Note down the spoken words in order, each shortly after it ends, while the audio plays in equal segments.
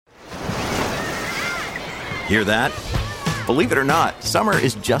Hear that? Believe it or not, summer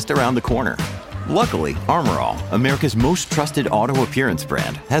is just around the corner. Luckily, Armor All, America's most trusted auto appearance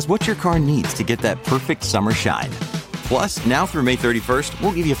brand, has what your car needs to get that perfect summer shine. Plus, now through May 31st,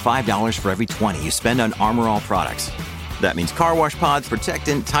 we'll give you $5 for every $20 you spend on Armor All products. That means car wash pods,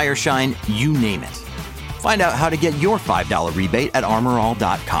 protectant, tire shine, you name it. Find out how to get your $5 rebate at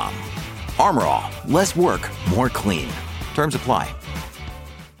armorall.com. Armor All, less work, more clean. Terms apply.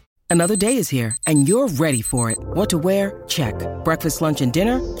 Another day is here, and you're ready for it. What to wear? Check. Breakfast, lunch, and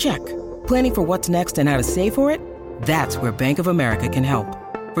dinner? Check. Planning for what's next and how to save for it? That's where Bank of America can help.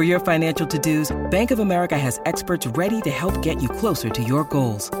 For your financial to-dos, Bank of America has experts ready to help get you closer to your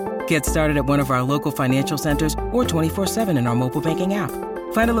goals. Get started at one of our local financial centers or 24/7 in our mobile banking app.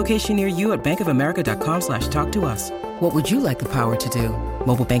 Find a location near you at bankofamerica.com/talktous. What would you like the power to do?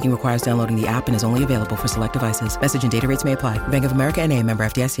 Mobile banking requires downloading the app and is only available for select devices. Message and data rates may apply. Bank of America N.A., member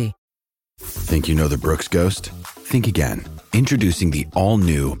FDIC. Think you know the Brooks Ghost? Think again. Introducing the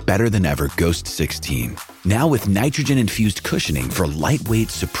all-new, better-than-ever Ghost 16. Now with nitrogen-infused cushioning for lightweight,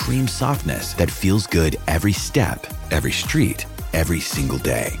 supreme softness that feels good every step, every street, every single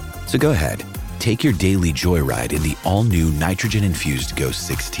day. So go ahead, take your daily joyride in the all-new nitrogen-infused Ghost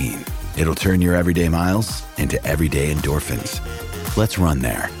 16. It'll turn your everyday miles into everyday endorphins. Let's run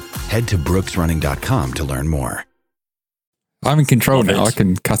there. Head to brooksrunning.com to learn more. I'm in control now. I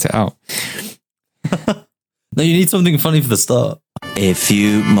can cut it out. No, you need something funny for the start. A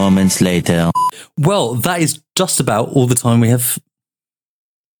few moments later. Well, that is just about all the time we have.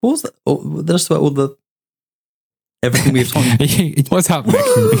 What was that? Oh, just about all the everything we have time. What's happening?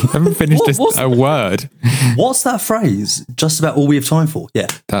 You haven't finished a word. What's that phrase? Just about all we have time for. Yeah,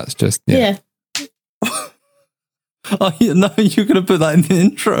 that's just yeah. Oh, no, you're going to put that in the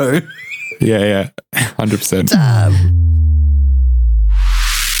intro. Yeah, 100%. Damn.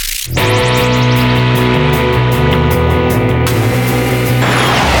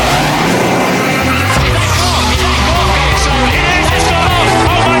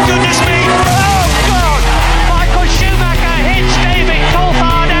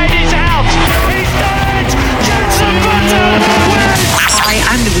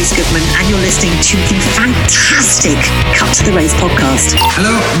 Goodman, and you're listening to the fantastic Cut to the Race podcast.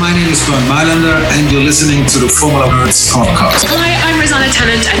 Hello, my name is Bernd Mailander, and you're listening to the Formula Nerds podcast. Hi, I'm Rosanna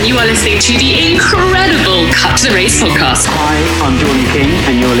Tennant, and you are listening to the incredible Cut to the Race podcast. Hi, I'm Jordan King,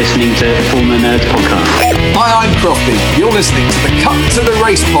 and you're listening to the Formula Nerds podcast. Hi, I'm Crofty. You're listening to the Cut to the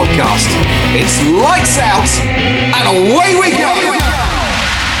Race podcast. It's lights out, and away we go!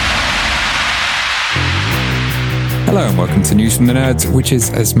 Hello and welcome to News from the Nerds, which is,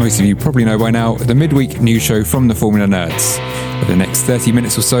 as most of you probably know by now, the midweek news show from the Formula Nerds. For the next 30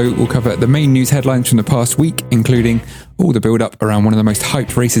 minutes or so, we'll cover the main news headlines from the past week, including all the build-up around one of the most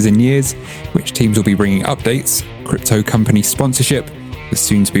hyped races in years, which teams will be bringing updates, crypto company sponsorship, the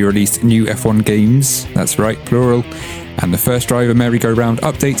soon-to-be-released new F1 games, that's right, plural, and the first driver merry-go-round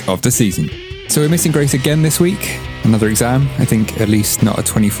update of the season. So we're missing Grace again this week. Another exam. I think at least not a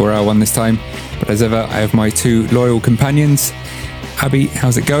 24-hour one this time. But as ever, I have my two loyal companions. Abby,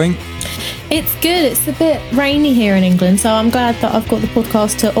 how's it going? It's good. It's a bit rainy here in England, so I'm glad that I've got the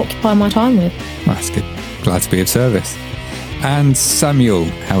podcast to occupy my time with. That's good. Glad to be of service. And Samuel,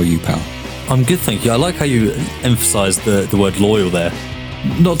 how are you, pal? I'm good, thank you. I like how you emphasised the word loyal there.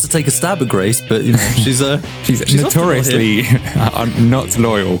 Not to take a stab at Grace, but you know, she's notoriously not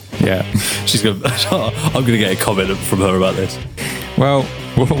loyal. Yeah, I'm gonna get a comment from her about this. Well,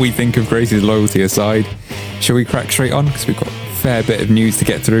 what we think of Grace's loyalty aside, shall we crack straight on? Because we've got a fair bit of news to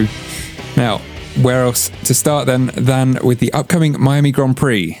get through. Now, where else to start than with the upcoming Miami Grand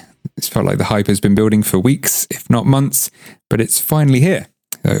Prix? It's felt like the hype has been building for weeks, if not months, but it's finally here.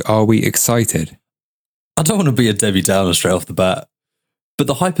 So are we excited? I don't want to be a Debbie Downer straight off the bat, but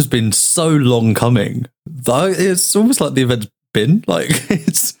the hype has been so long coming that it's almost like the event's been like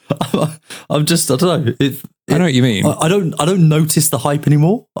it's. I'm just, I don't know. I know what you mean. I don't notice the hype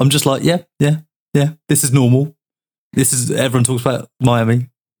anymore. I'm just like, yeah. This is normal. This is everyone talks about Miami.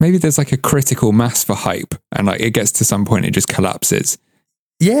 Maybe there's like a critical mass for hype, and like it gets to some point, it just collapses.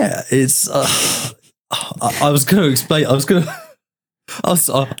 Yeah, it's. I was going to explain. I was going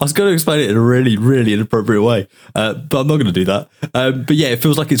to explain it in a really, really inappropriate way, but I'm not going to do that. But yeah, it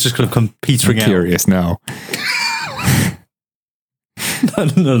feels like it's just kind of come petering out. Curious now.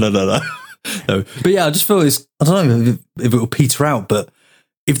 No. But yeah, I just feel it's. I don't know if it will peter out, but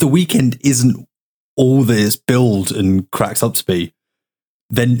if the weekend isn't all this build and cracks up to be,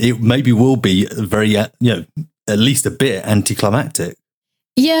 then it maybe will be very, at least a bit anticlimactic.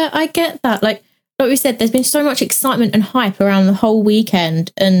 Yeah, I get that. Like we said, there's been so much excitement and hype around the whole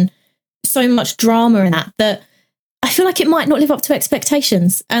weekend, and so much drama in that I feel like it might not live up to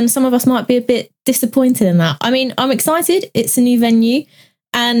expectations, and some of us might be a bit disappointed in that. I mean, I'm excited. It's a new venue,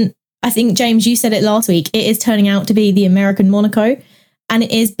 and I think, James, you said it last week, it is turning out to be the American Monaco, and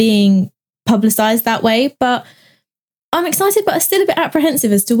it is being publicised that way. But I'm excited, but I'm still a bit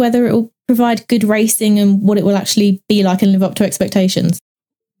apprehensive as to whether it will provide good racing and what it will actually be like and live up to expectations.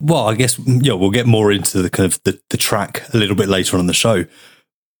 Well, I guess, we'll get more into the kind of the track a little bit later on in the show.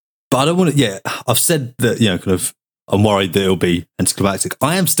 But I don't want to, I've said that, kind of, I'm worried that it'll be anticlimactic.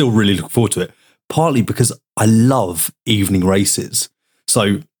 I am still really looking forward to it, partly because I love evening races.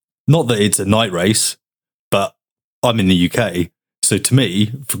 So, not that it's a night race, but I'm in the UK. So to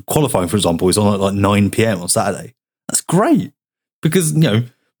me, for qualifying, for example, is on at like 9 p.m. on Saturday. That's great because,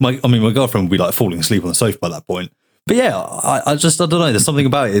 my girlfriend will be like falling asleep on the sofa by that point. But yeah, I don't know. There's something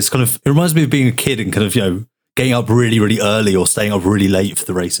about it. It's kind of, it reminds me of being a kid and kind of, getting up really, really early or staying up really late for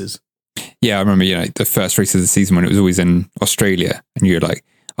the races. Yeah, I remember, the first race of the season when it was always in Australia and you're like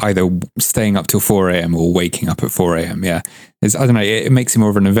either staying up till 4 a.m. or waking up at 4 a.m. Yeah. I don't know. It makes it more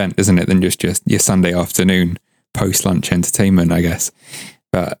of an event, doesn't it, than just your Sunday afternoon post-lunch entertainment, I guess.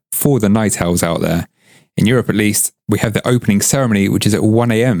 But for the night owls out there, in Europe at least, we have the opening ceremony, which is at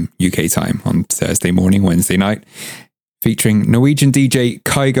 1 a.m. UK time on Thursday morning, Wednesday night, featuring Norwegian DJ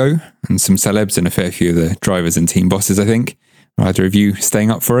Kygo and some celebs and a fair few of the drivers and team bosses, I think. Are either of you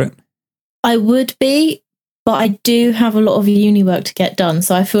staying up for it? I would be, but I do have a lot of uni work to get done,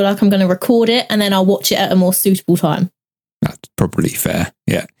 so I feel like I'm going to record it and then I'll watch it at a more suitable time. That's probably fair,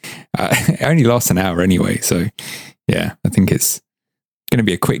 yeah. It only lasts an hour anyway, so yeah, I think it's going to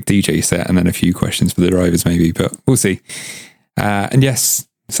be a quick DJ set and then a few questions for the drivers maybe, but we'll see. And yes,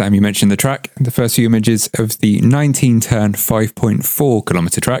 Sam, you mentioned the track. The first few images of the 19-turn 5.4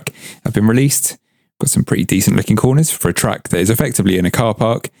 kilometre track have been released. Got some pretty decent looking corners for a track that is effectively in a car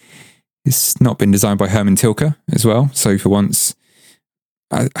park. It's not been designed by Herman Tilke as well, so for once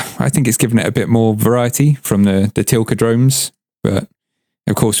I think it's given it a bit more variety from the Tilke drones, but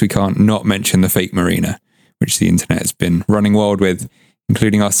of course we can't not mention the fake marina, which the internet has been running wild with,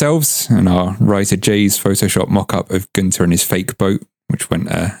 including ourselves and our writer Jay's Photoshop mock-up of Gunter and his fake boat, which went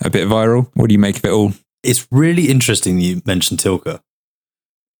a bit viral. What do you make of it all? It's really interesting you mentioned Tilke,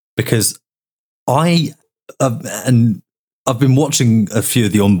 because I've been watching a few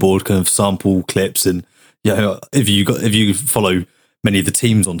of the onboard kind of sample clips, and if you follow many of the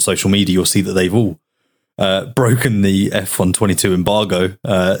teams on social media, you'll see that they've all broken the F122 embargo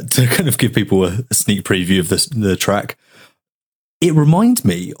to kind of give people a sneak preview of the track. It reminds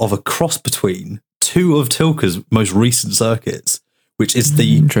me of a cross between two of Tilke's most recent circuits, which is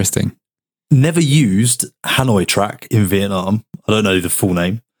the interesting never used Hanoi track in Vietnam. I don't know the full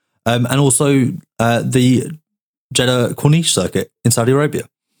name, and also the Jeddah Corniche circuit in Saudi Arabia.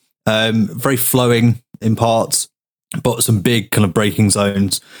 Very flowing in parts, but some big kind of braking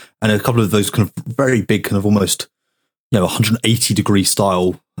zones and a couple of those kind of very big kind of almost 180 degree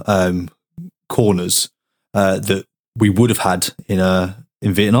style corners that we would have had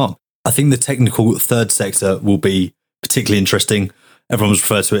in Vietnam. I think the technical third sector will be particularly interesting. Everyone's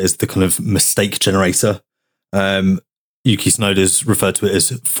referred to it as the kind of mistake generator. Yuki Tsunoda's referred to it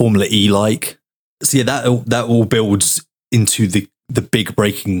as Formula E-like. So yeah, that all builds into the big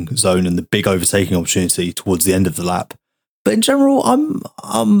braking zone and the big overtaking opportunity towards the end of the lap. But in general,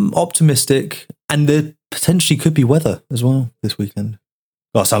 I'm optimistic, and there potentially could be weather as well this weekend.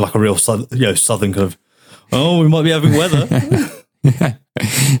 I sound like a real southern kind of. Oh, we might be having weather.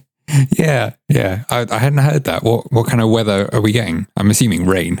 yeah. I hadn't heard that. What kind of weather are we getting? I'm assuming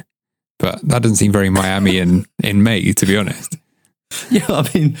rain, but that doesn't seem very Miami in May, to be honest. Yeah, I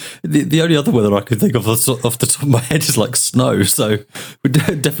mean, the only other weather I could think of off the top of my head is like snow, so we're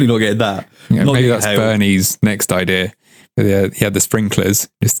definitely not getting that. Yeah, maybe that's hail. Bernie's next idea. He had the sprinklers,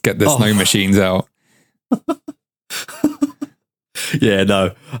 just get the snow machines out. Yeah,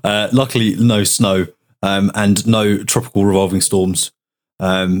 no. Luckily, no snow and no tropical revolving storms,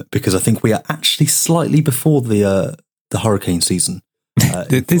 because I think we are actually slightly before the hurricane season.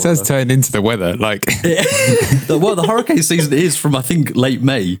 This has turned into the weather, like. Well, the hurricane season is from, I think, late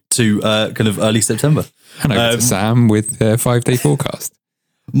May to kind of early September. And over to Sam with the 5-day forecast.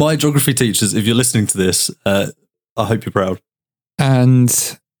 My geography teachers, if you're listening to this, I hope you're proud.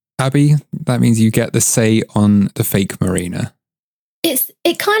 And Abby, that means you get the say on the fake marina.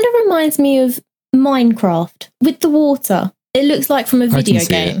 It kind of reminds me of Minecraft with the water. It looks like from a video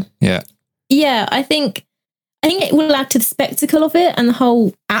game. Yeah. Yeah, I think it will add to the spectacle of it and the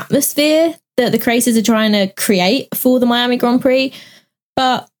whole atmosphere that the creators are trying to create for the Miami Grand Prix.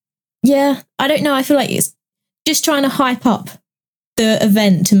 But yeah, I don't know. I feel like it's just trying to hype up the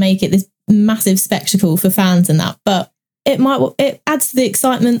event to make it this massive spectacle for fans and that, but it adds to the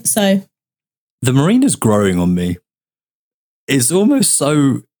excitement. So the marina's growing on me. It's almost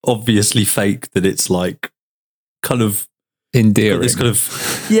so obviously fake that it's like kind of endearing. It's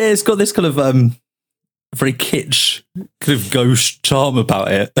got this kind of very kitsch kind of ghost charm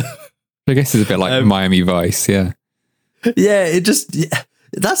about it. I guess it's a bit like Miami Vice, yeah. Yeah,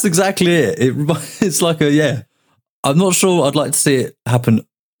 that's exactly it. It's like I'm not sure I'd like to see it happen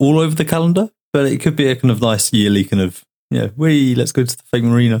all over the calendar, but it could be a kind of nice yearly kind of, let's go to the fake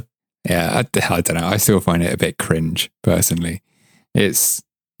marina. Yeah, I don't know. I still find it a bit cringe, personally. It's,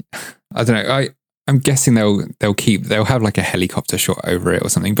 I don't know. I'm guessing they'll have like a helicopter shot over it or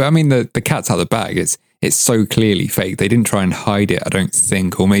something. But I mean, the cat's out of the bag. It's so clearly fake. They didn't try and hide it, I don't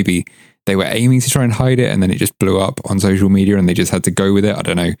think, or maybe they were aiming to try and hide it and then it just blew up on social media and they just had to go with it. I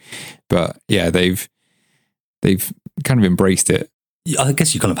don't know. But yeah, they've kind of embraced it. I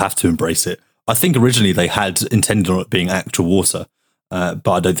guess you kind of have to embrace it. I think originally they had intended on it being actual water, but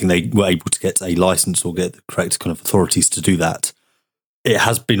I don't think they were able to get a license or get the correct kind of authorities to do that. It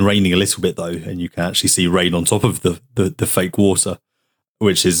has been raining a little bit though, and you can actually see rain on top of the fake water,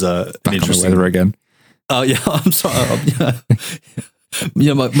 which is back interesting. On the weather again. Oh yeah, I'm sorry.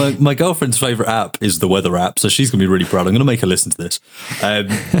 Yeah, my girlfriend's favourite app is the weather app, so she's going to be really proud. I'm going to make her listen to this.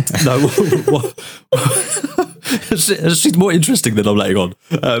 She's more interesting than I'm letting on.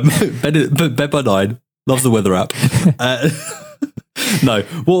 Bed by 9, loves the weather app. No,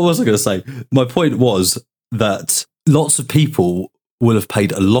 what was I going to say? My point was that lots of people will have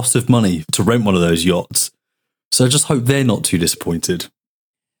paid a lot of money to rent one of those yachts, so I just hope they're not too disappointed.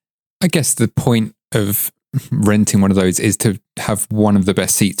 I guess the point of renting one of those is to have one of the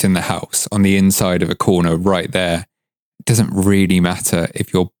best seats in the house on the inside of a corner right there. It doesn't really matter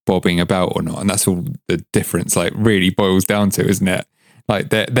if you're bobbing about or not, and that's all the difference like really boils down to, isn't it? Like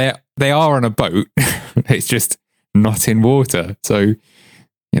they are on a boat. It's just not in water, so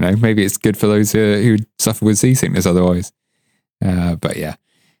maybe it's good for those who suffer with seasickness otherwise. But yeah,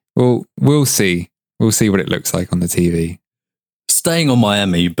 we'll see what it looks like on the TV. Staying on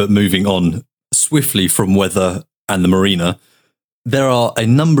Miami, but moving on swiftly from weather and the marina, there are a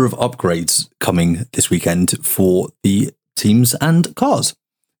number of upgrades coming this weekend for the teams and cars.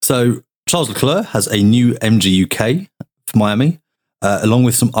 So Charles Leclerc has a new MG UK for Miami, along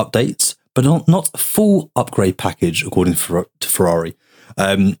with some updates, but not a full upgrade package according to Ferrari.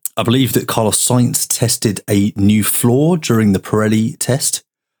 I believe that Carlos Sainz tested a new floor during the Pirelli test,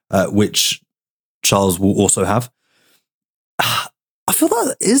 which Charles will also have. I feel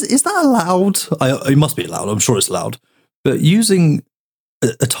that is that allowed? It must be allowed. I'm sure it's allowed. But using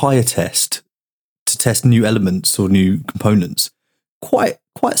a tyre test to test new elements or new components, quite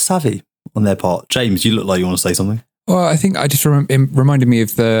savvy on their part. James, you look like you want to say something. Well, I think I just it reminded me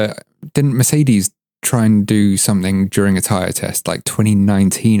of didn't Mercedes try and do something during a tyre test, like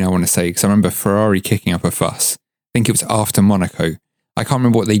 2019, I want to say, because I remember Ferrari kicking up a fuss. I think it was after Monaco. I can't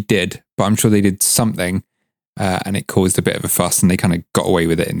remember what they did, but I'm sure they did something. And it caused a bit of a fuss and they kind of got away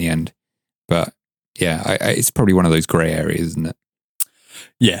with it in the end. But yeah, it's probably one of those grey areas, isn't it?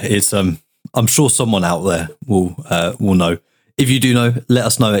 Yeah, it's I'm sure someone out there will know. If you do know, let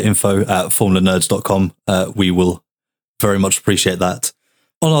us know at info@formulanerds.com. We will very much appreciate that.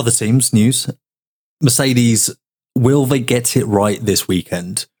 On other teams' news, Mercedes, will they get it right this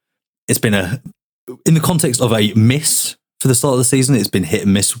weekend? It's been in the context of a miss for the start of the season, it's been hit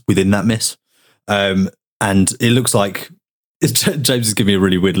and miss within that miss. And it looks like James is giving me a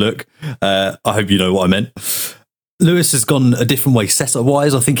really weird look. I hope you know what I meant. Lewis has gone a different way setup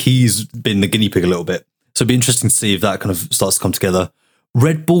wise. I think he's been the guinea pig a little bit. So it'd be interesting to see if that kind of starts to come together.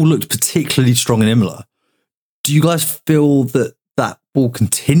 Red Bull looked particularly strong in Imola. Do you guys feel that will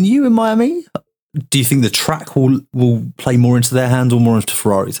continue in Miami? Do you think the track will play more into their hands or more into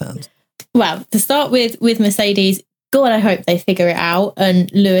Ferrari's hands? Well, to start with Mercedes, God, I hope they figure it out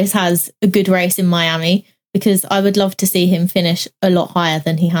and Lewis has a good race in Miami, because I would love to see him finish a lot higher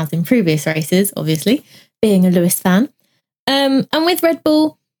than he has in previous races, obviously, being a Lewis fan. And with Red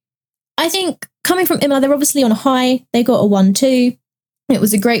Bull, I think coming from Imola, they're obviously on a high. They got a 1-2. It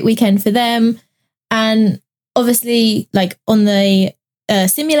was a great weekend for them. And obviously, like on the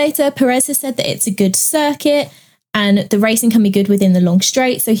simulator, Perez has said that it's a good circuit and the racing can be good within the long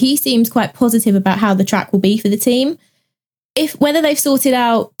straight. So he seems quite positive about how the track will be for the team. Whether they've sorted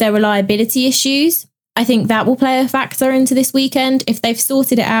out their reliability issues, I think that will play a factor into this weekend. If they've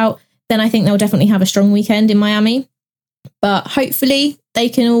sorted it out, then I think they'll definitely have a strong weekend in Miami. But hopefully they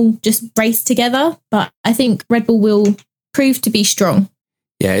can all just race together. But I think Red Bull will prove to be strong.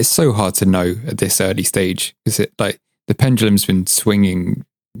 Yeah, it's so hard to know at this early stage because the pendulum's been swinging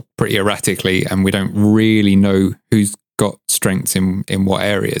pretty erratically, and we don't really know who's got strengths in what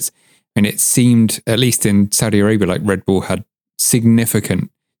areas. And it seemed, at least in Saudi Arabia, like Red Bull had significant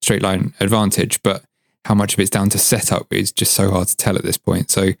straight line advantage, but how much of it's down to setup is just so hard to tell at this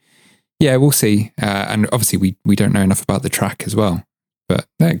point. So yeah, we'll see. And obviously we don't know enough about the track as well, but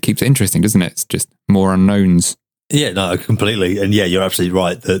that keeps it interesting, doesn't it? It's just more unknowns. Yeah, no, completely. And yeah, you're absolutely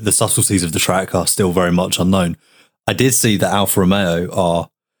right. The subtleties of the track are still very much unknown. I did see that Alfa Romeo are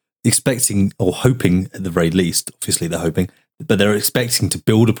expecting, or hoping at the very least, obviously they're hoping, but they're expecting to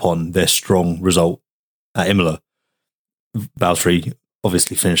build upon their strong result at Imola. Valtteri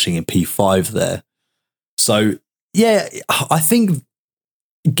obviously finishing in P5 there. So yeah, I think,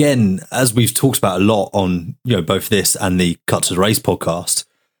 again, as we've talked about a lot on, you know, both this and the Cut to the Race podcast,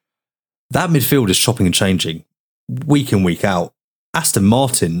 that midfield is chopping and changing week in, week out. Aston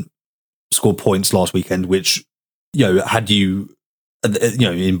Martin scored points last weekend, which, you know, had you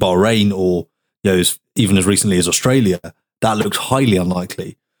know, in Bahrain or, you know, even as recently as Australia, that looked highly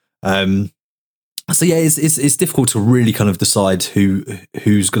unlikely. So yeah, it's difficult to really kind of decide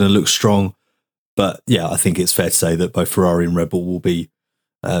who's going to look strong. But yeah, I think it's fair to say that both Ferrari and Red Bull will be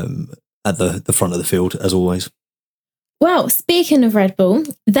at the front of the field, as always. Well, speaking of Red Bull,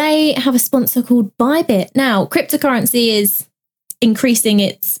 they have a sponsor called Bybit. Now, cryptocurrency is increasing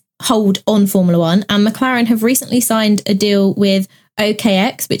its hold on Formula One, and McLaren have recently signed a deal with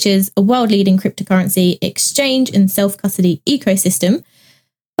OKX, which is a world-leading cryptocurrency exchange and self-custody ecosystem.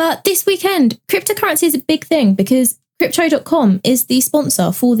 But this weekend, cryptocurrency is a big thing because Crypto.com is the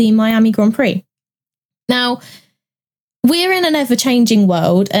sponsor for the Miami Grand Prix. Now, we're in an ever-changing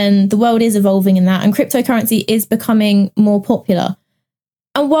world, and the world is evolving in that, and cryptocurrency is becoming more popular.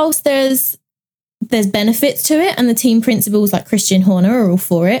 And whilst there's benefits to it, and the team principals like Christian Horner are all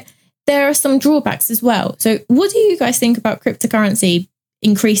for it, there are some drawbacks as well. So what do you guys think about cryptocurrency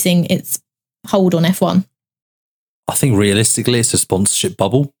increasing its hold on F1? I think realistically, it's a sponsorship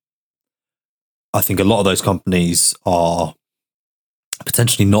bubble. I think a lot of those companies are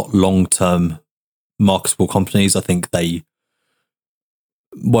potentially not long-term marketable companies. I think they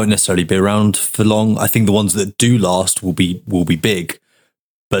won't necessarily be around for long. I think the ones that do last will be big.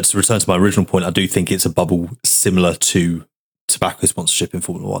 But to return to my original point, I do think it's a bubble similar to tobacco sponsorship in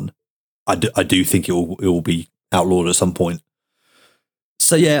Formula One. I do think it will be outlawed at some point.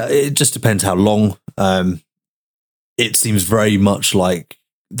 So yeah, it just depends how long. It seems very much like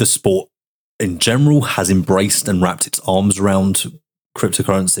the sport in general has embraced and wrapped its arms around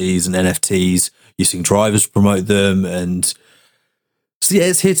cryptocurrencies and NFTs, using drivers to promote them. And so yeah,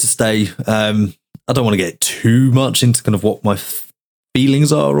 it's here to stay. I don't want to get too much into kind of what my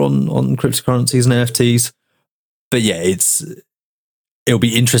feelings are on cryptocurrencies and NFTs, but yeah, it'll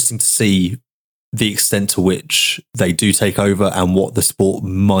be interesting to see the extent to which they do take over and what the sport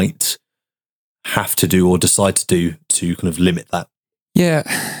might have to do or decide to do to kind of limit that. Yeah.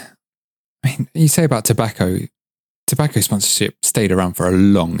 I mean, you say about tobacco sponsorship stayed around for a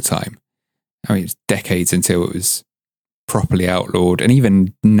long time. I mean, it's decades until it was properly outlawed. And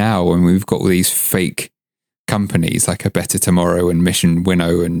even now, when we've got all these fake companies like A Better Tomorrow and Mission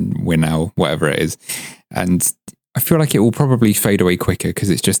Winnow and Winnow, whatever it is. And I feel like it will probably fade away quicker because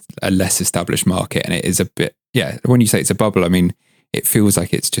it's just a less established market. And it is a bit, yeah, when you say it's a bubble, I mean, it feels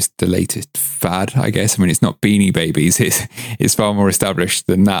like it's just the latest fad, I guess. I mean, it's not Beanie Babies. It's far more established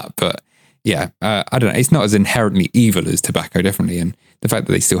than that. But yeah, I don't know. It's not as inherently evil as tobacco, definitely. And the fact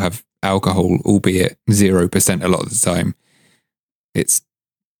that they still have alcohol, albeit 0% a lot of the time, it's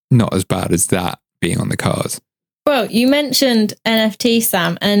not as bad as that being on the cars. Well, you mentioned NFT,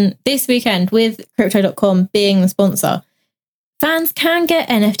 Sam, and this weekend with Crypto.com being the sponsor, fans can get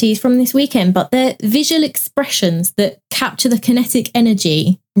NFTs from this weekend, but they're visual expressions that capture the kinetic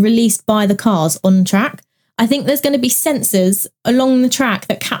energy released by the cars on track. I think there's going to be sensors along the track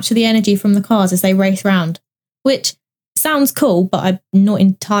that capture the energy from the cars as they race round, which sounds cool, but I'm not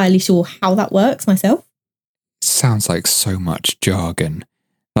entirely sure how that works myself. Sounds like so much jargon.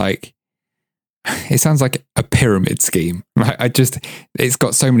 Like, it sounds like a pyramid scheme. It's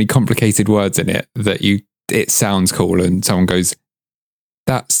got so many complicated words in it that it sounds cool, and someone goes,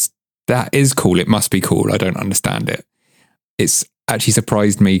 that is cool. It must be cool. I don't understand it. It's actually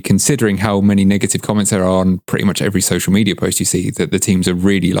surprised me, considering how many negative comments there are on pretty much every social media post you see, that the teams are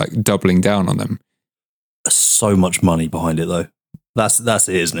really like doubling down on them. So much money behind it, though. That's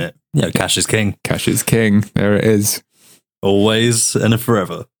it, isn't it? You know, cash is king. Cash is king. There it is. Always and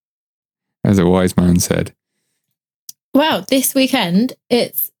forever. As a wise man said. Well, this weekend,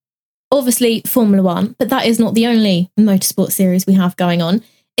 it's obviously Formula One, but that is not the only motorsport series we have going on.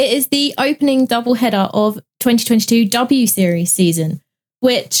 It is the opening doubleheader of 2022 W Series season,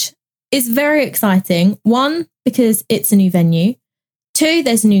 which is very exciting. One, because it's a new venue. Two,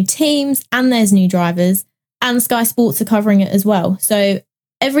 there's new teams and there's new drivers, and Sky Sports are covering it as well. So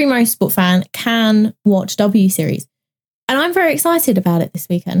every motorsport fan can watch W Series. And I'm very excited about it this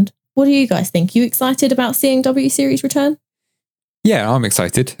weekend. What do you guys think? You excited about seeing W Series return? Yeah, I'm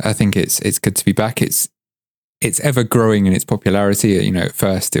excited. I think it's good to be back. It's ever growing in its popularity. You know, at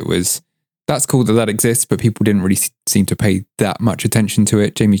first it was, that's cool that exists, but people didn't really seem to pay that much attention to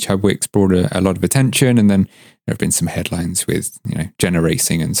it. Jamie Chadwick's brought a lot of attention, and then there have been some headlines with, you know, Jenna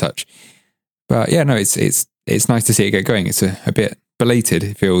Racing and such. But yeah, no, it's nice to see it get going. It's a bit belated,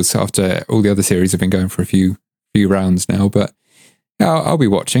 it feels, after all the other series have been going for a few rounds now. But yeah, I'll be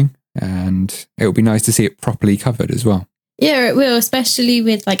watching, and it'll be nice to see it properly covered as well. Yeah, it will, especially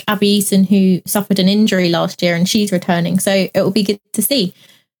with like Abby Eaton, who suffered an injury last year and she's returning. So it will be good to see.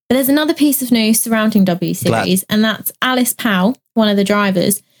 But there's another piece of news surrounding W Series, and that's Alice Powell, one of the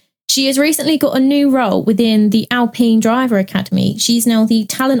drivers. She has recently got a new role within the Alpine Driver Academy. She's now the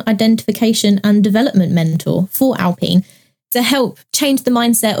talent identification and development mentor for Alpine to help change the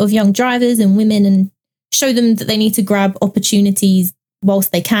mindset of young drivers and women and show them that they need to grab opportunities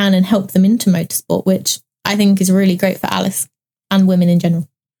whilst they can and help them into motorsport, which I think is really great for Alice and women in general.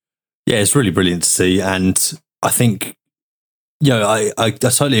 Yeah, it's really brilliant to see. And I think, you know, I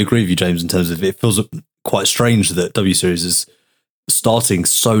totally agree with you, James, in terms of it feels quite strange that W Series is starting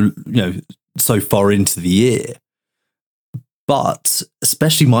so far into the year. But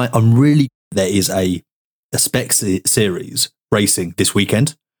especially there is a spec series racing this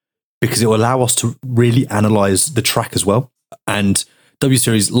weekend, because it will allow us to really analyse the track as well. And W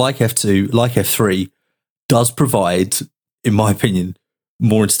Series, like F2, like F3, does provide, in my opinion,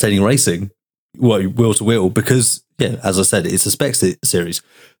 more entertaining racing, wheel to wheel, because, yeah, as I said, it's a spec series.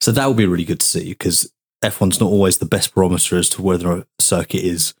 So that will be really good to see, because F1's not always the best barometer as to whether a circuit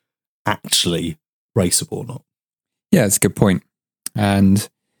is actually raceable or not. Yeah, that's a good point. And,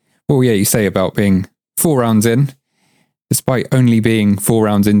 well, yeah, you say about being 4 rounds in. Despite only being 4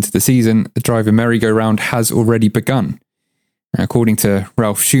 rounds into the season, the driver merry-go-round has already begun. According to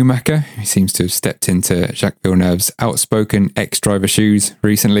Ralf Schumacher, who seems to have stepped into Jacques Villeneuve's outspoken ex-driver shoes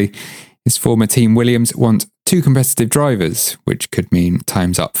recently, his former team Williams want 2 competitive drivers, which could mean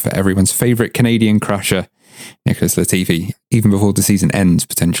time's up for everyone's favourite Canadian crasher, Nicholas Latifi, even before the season ends,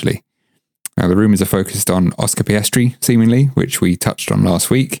 potentially. Now, the rumours are focused on Oscar Piastri, seemingly, which we touched on last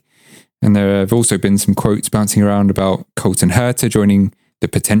week. And there have also been some quotes bouncing around about Colton Herta joining the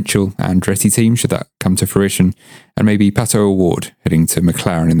potential Andretti team, should that come to fruition, and maybe Pato O'Ward heading to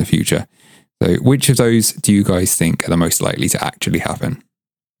McLaren in the future. So which of those do you guys think are the most likely to actually happen?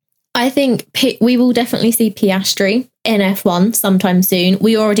 I think we will definitely see Piastri in F1 sometime soon.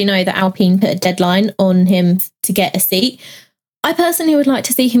 We already know that Alpine put a deadline on him to get a seat. I personally would like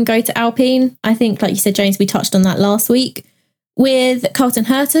to see him go to Alpine. I think, like you said, James, we touched on that last week. With Colton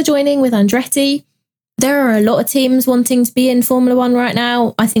Herta joining with Andretti, there are a lot of teams wanting to be in Formula One right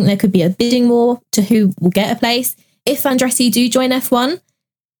now. I think there could be a bidding war to who will get a place. If Andretti do join F1,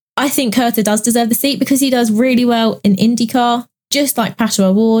 I think Herta does deserve the seat because he does really well in IndyCar, just like Pato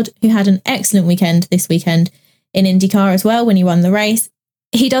O'Ward, who had an excellent weekend this weekend in IndyCar as well when he won the race.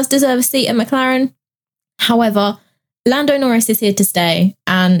 He does deserve a seat at McLaren. However, Lando Norris is here to stay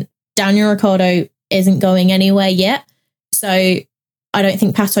and Daniel Ricciardo isn't going anywhere yet. So I don't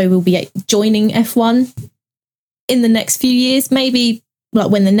think Pato will be joining F1 in the next few years, maybe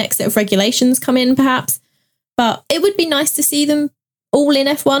like when the next set of regulations come in, perhaps. But it would be nice to see them all in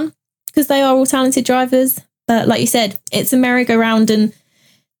F1 because they are all talented drivers. But like you said, it's a merry-go-round and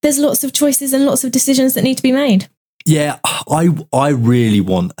there's lots of choices and lots of decisions that need to be made. Yeah, I really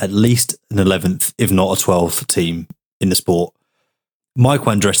want at least an 11th, if not a 12th team in the sport.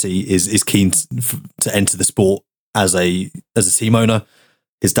 Michael Andretti is keen to enter the sport as a team owner.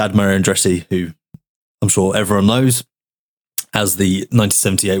 His dad, Mario Andretti, who I'm sure everyone knows as the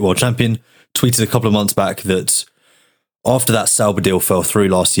 1978 world champion, tweeted a couple of months back that after that Sauber deal fell through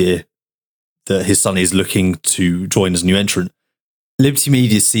last year, that his son is looking to join as a new entrant. Liberty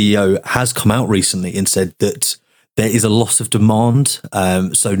Media's CEO has come out recently and said that there is a loss of demand.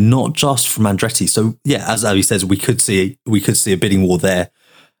 So not just from Andretti. So yeah, as Abby says, we could see a bidding war there.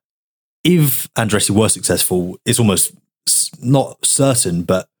 If Andretti were successful, it's almost not certain,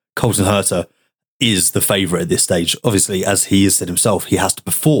 but Colton Herta is the favourite at this stage. Obviously, as he has said himself, he has to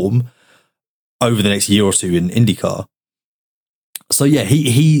perform over the next year or two in IndyCar. So yeah,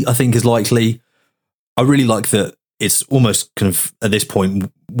 he I think is likely. I really like that it's almost kind of at this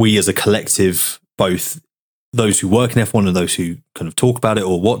point, we as a collective, both those who work in F1 and those who kind of talk about it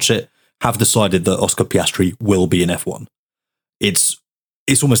or watch it, have decided that Oscar Piastri will be in F1. It's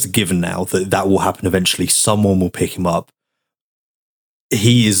it's almost a given now that will happen eventually. Someone will pick him up.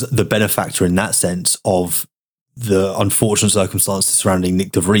 He is the benefactor in that sense of the unfortunate circumstances surrounding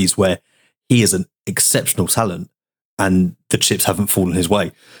Nick de Vries, where he is an exceptional talent and the chips haven't fallen his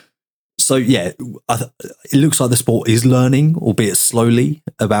way. So yeah, it looks like the sport is learning, albeit slowly,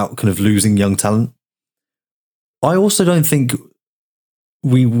 about kind of losing young talent. I also don't think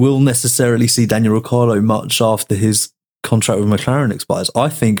we will necessarily see Daniel Ricciardo much after his contract with McLaren expires. I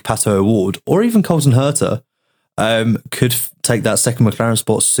think Pato O'Ward or even Colton Herta could take that second McLaren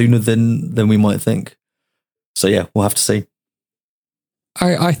spot sooner than we might think. So yeah, we'll have to see.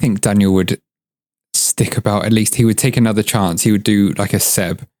 I think Daniel would stick about, at least he would take another chance. He would do like a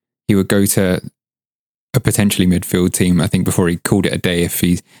Seb. He would go to a potentially midfield team, I think, before he called it a day if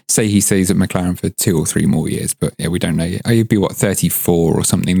he stays at McLaren for 2 or 3 more years. But yeah, we don't know. He'd be 34 or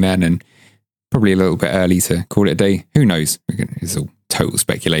something then, and probably a little bit early to call it a day. Who knows? It's all total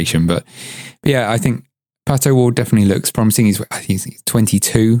speculation. But yeah, I think Pato O'Ward definitely looks promising. He's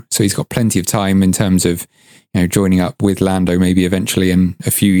 22, so he's got plenty of time in terms of, joining up with Lando maybe eventually in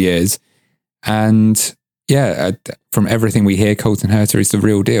a few years. And yeah, from everything we hear, Colton Herta is the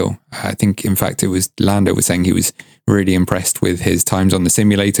real deal. I think, in fact, it was Lando was saying he was really impressed with his times on the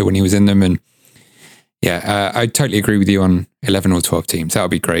simulator when he was in them. And yeah, I totally agree with you on 11 or 12 teams. That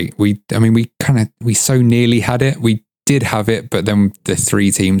would be great. We so nearly had it. We did have it, but then the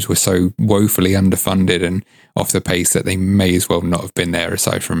 3 teams were so woefully underfunded and off the pace that they may as well not have been there,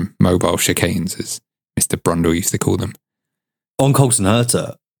 aside from mobile chicanes, as Mr. Brundle used to call them. On Colton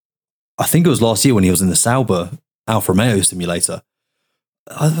Herta, I think it was last year when he was in the Sauber Alfa Romeo simulator.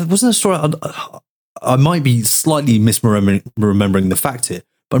 Wasn't a story? I might be slightly misremembering the fact here,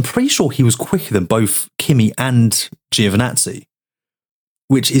 but I'm pretty sure he was quicker than both Kimi and Giovinazzi,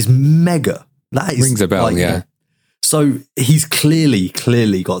 which is mega. That is, rings a bell, yeah. So he's clearly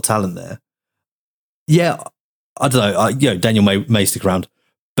got talent there. Yeah, I don't know. Daniel may stick around,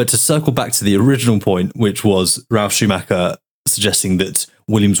 but to circle back to the original point, which was Ralf Schumacher suggesting that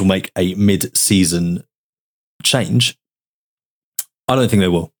Williams will make a mid-season change, I don't think they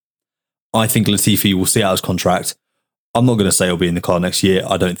will. I think Latifi will see out his contract. I'm not going to say he'll be in the car next year.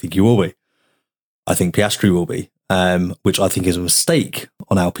 I don't think he will be. I think Piastri will be, which I think is a mistake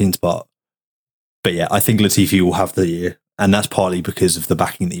on Alpine's part. But yeah, I think Latifi will have the year, and that's partly because of the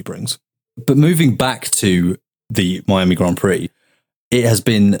backing that he brings. But moving back to the Miami Grand Prix, it has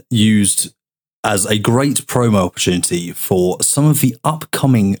been used as a great promo opportunity for some of the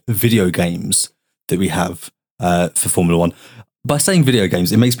upcoming video games that we have for Formula One. By saying video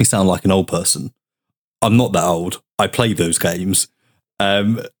games, it makes me sound like an old person. I'm not that old. I play those games.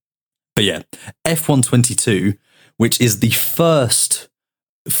 But yeah, F1 22, which is the first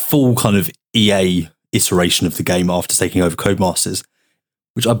full kind of EA iteration of the game after taking over Codemasters,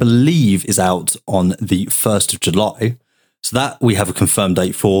 which I believe is out on the 1st of July. So that we have a confirmed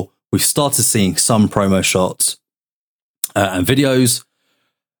date for. We've started seeing some promo shots and videos.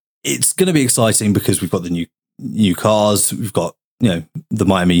 It's going to be exciting because we've got the new cars. We've got, the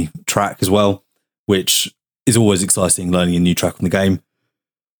Miami track as well, which is always exciting, learning a new track on the game.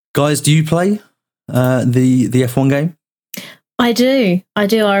 Guys, do you play the F1 game? I do.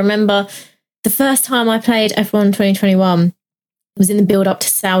 I remember the first time I played F1 2021 was in the build up to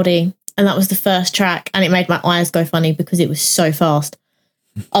Saudi, and that was the first track, and it made my eyes go funny because it was so fast.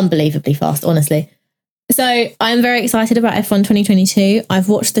 Unbelievably fast, honestly. So I'm very excited about F1 2022. I've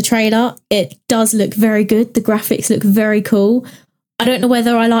watched the trailer. It does look very good. The graphics look very cool. I don't know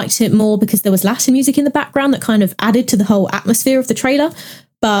whether I liked it more because there was Latin music in the background that kind of added to the whole atmosphere of the trailer,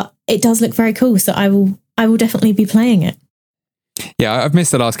 but it does look very cool. So I will definitely be playing it. Yeah, I've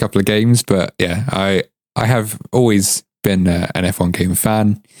missed the last couple of games, but yeah, I have always been an F1 game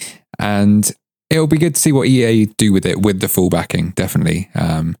fan, and it'll be good to see what EA do with it, with the full backing, definitely.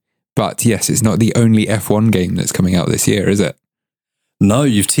 But yes, it's not the only F1 game that's coming out this year, is it? No,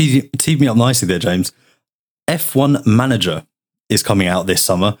 you've teed me up nicely there, James. F1 Manager is coming out this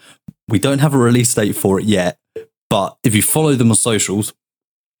summer. We don't have a release date for it yet, but if you follow them on socials,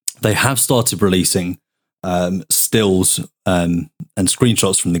 they have started releasing stills and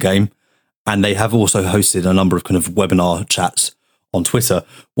screenshots from the game, and they have also hosted a number of kind of webinar chats on Twitter,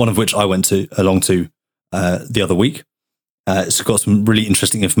 one of which I went along to the other week. It's got some really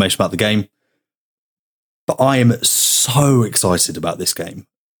interesting information about the game. But I am so excited about this game.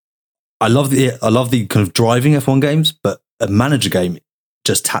 I love the kind of driving F1 games, but a manager game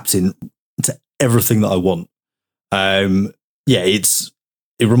just taps in to everything that I want.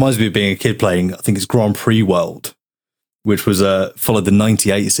 It reminds me of being a kid playing, I think it's Grand Prix World, which was followed the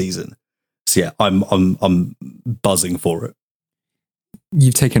 98 season. So yeah, I'm buzzing for it.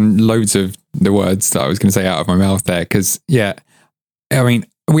 you've taken loads of the words that I was going to say out of my mouth there. Because, yeah, I mean,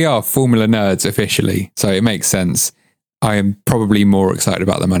 we are Formula nerds officially, so it makes sense. I am probably more excited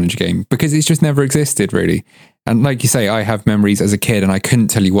about the manager game because it's just never existed, really. And like you say, I have memories as a kid and I couldn't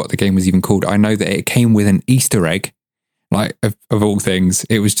tell you what the game was even called. I know that it came with an Easter egg, like of all things.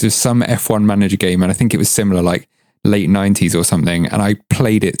 It was just some F1 manager game, and I think it was similar, like late 90s or something. And I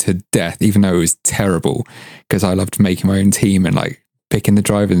played it to death, even though it was terrible, because I loved making my own team and like picking the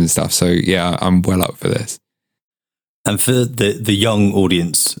drivers and stuff. So yeah, I'm well up for this. And for the young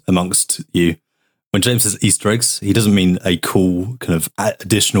audience amongst you, when James says Easter eggs, he doesn't mean a cool kind of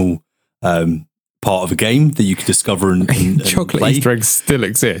additional part of a game that you could discover and chocolate play. Easter eggs still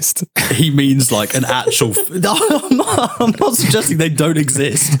exist. He means like an actual. I'm not suggesting they don't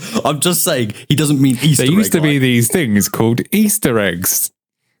exist. I'm just saying he doesn't mean Easter. There used to be these things called Easter eggs.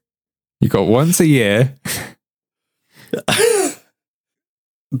 You got once a year.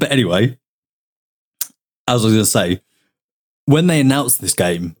 But anyway, as I was going to say, when they announced this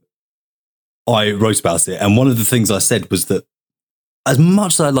game, I wrote about it, and one of the things I said was that as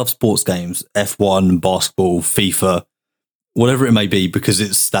much as I love sports games, F1, basketball, FIFA, whatever it may be, because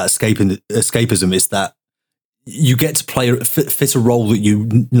it's that escapism, it's that you get to play, fit a role that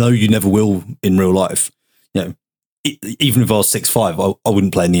you know you never will in real life. You know, even if I was 6'5", I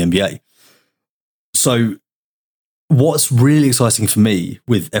wouldn't play in the NBA. So what's really exciting for me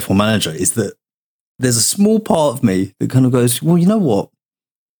with F1 Manager is that there's a small part of me that kind of goes, well, you know what?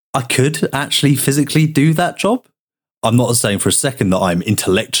 I could actually physically do that job. I'm not saying for a second that I'm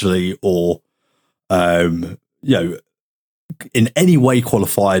intellectually or, in any way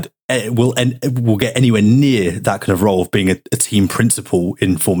qualified, will get anywhere near that kind of role of being a team principal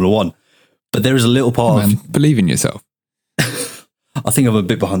in Formula One. But there is a little part of believe in yourself. I think I'm a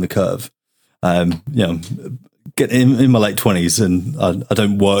bit behind the curve. Get in my late 20s, and I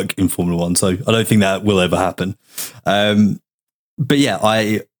don't work in Formula One, so I don't think that will ever happen. But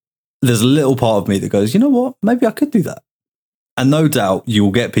yeah, there's a little part of me that goes, you know what? Maybe I could do that. And no doubt you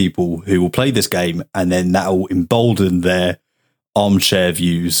will get people who will play this game, and then that will embolden their armchair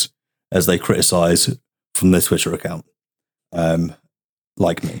views as they criticize from their Twitter account.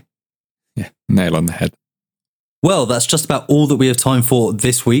 Like me. Yeah, nail on the head. Well, that's just about all that we have time for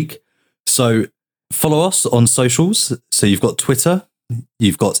this week. So follow us on socials. So you've got Twitter,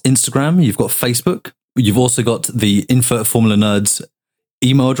 you've got Instagram, you've got Facebook. You've also got the Info at Formula Nerds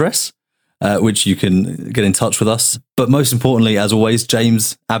email address, which you can get in touch with us. But most importantly, as always,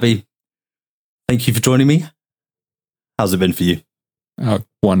 James, Abby, thank you for joining me. How's it been for you? Oh,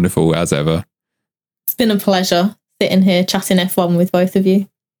 wonderful, as ever. It's been a pleasure sitting here chatting F1 with both of you.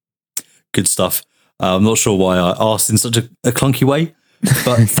 Good stuff. I'm not sure why I asked in such a clunky way,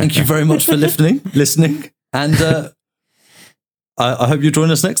 but thank you very much for listening. And I hope you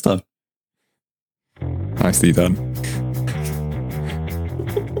join us next time. Nicely done.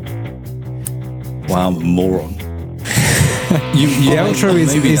 Wow, I'm a moron. The outro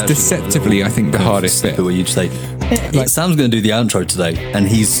is deceptively, I think, the hardest bit. Where you'd say, Sam's going to do the outro today, and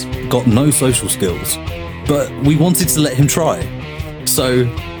he's got no social skills, but we wanted to let him try. So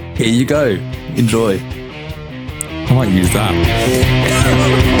here you go. Enjoy. I might use that.